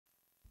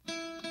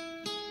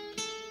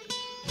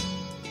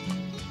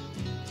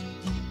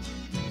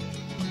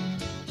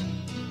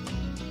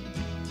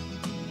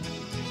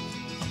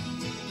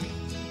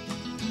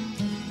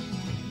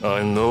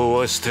I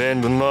know I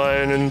stand on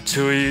mine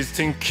until you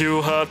think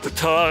you have the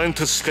time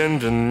to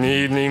spend an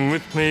evening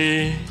with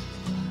me.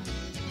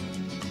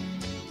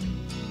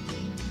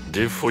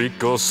 If we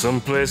go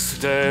someplace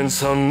to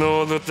dance, I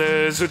know that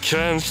there's a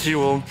chance you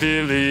won't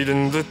be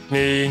leading with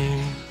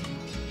me.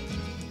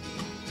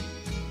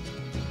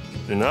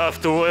 And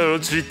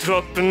afterwards we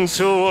drop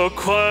into a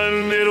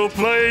quiet little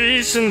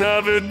place and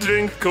have a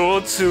drink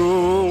or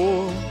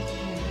two.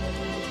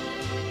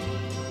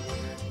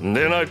 And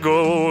then I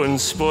go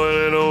and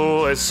spoil it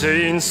all by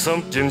saying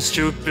something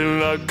stupid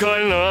like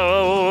I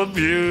love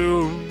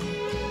you.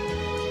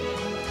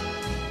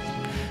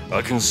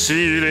 I can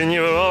see it in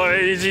your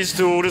eyes, you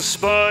still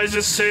despise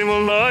the same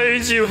old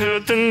lies you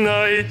heard the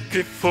night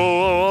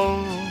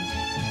before.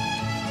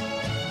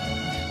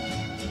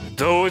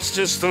 Though it's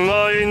just a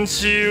line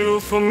to you,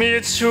 for me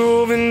it's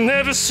true, we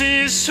never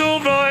see it so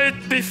right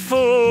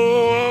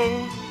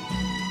before.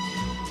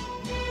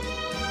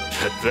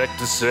 I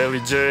practice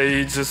every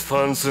day, just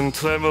find some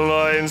clever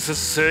lines to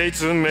say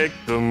to make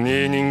the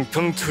meaning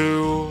come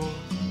true.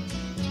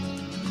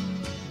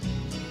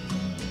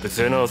 But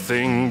then I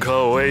think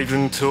I'll wait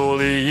until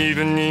the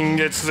evening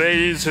gets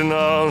late and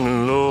I'm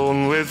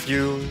alone with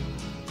you.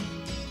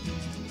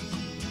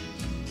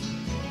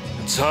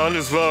 The time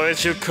is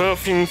right, your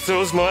coughing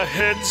fills my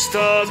head,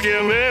 stars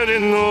get red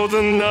and all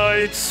the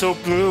night's so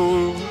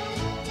blue.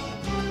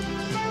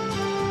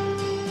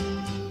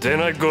 Then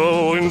I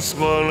go and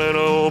spoil it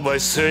all by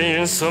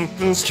saying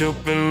something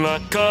stupid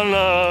like I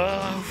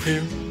love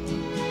you.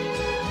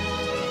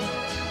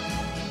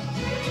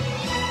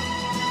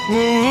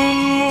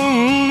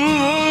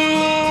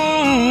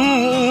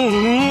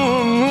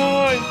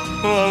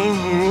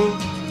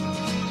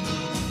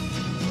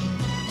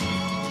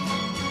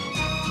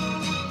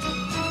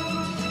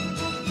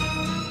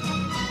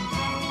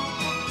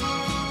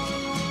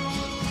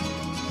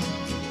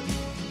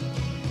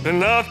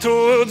 And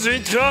afterwards we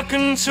drunk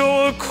into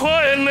a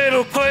quiet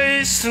little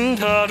place and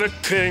had a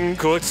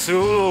drink or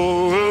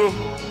two.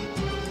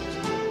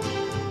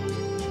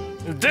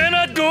 Then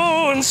I'd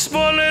go and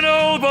spoil it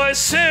all by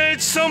saying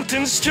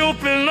something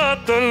stupid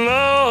like I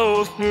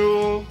love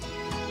you.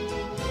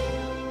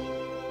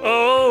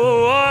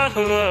 Oh, I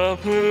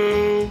love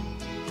you.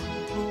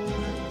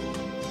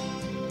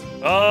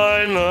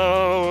 I love you.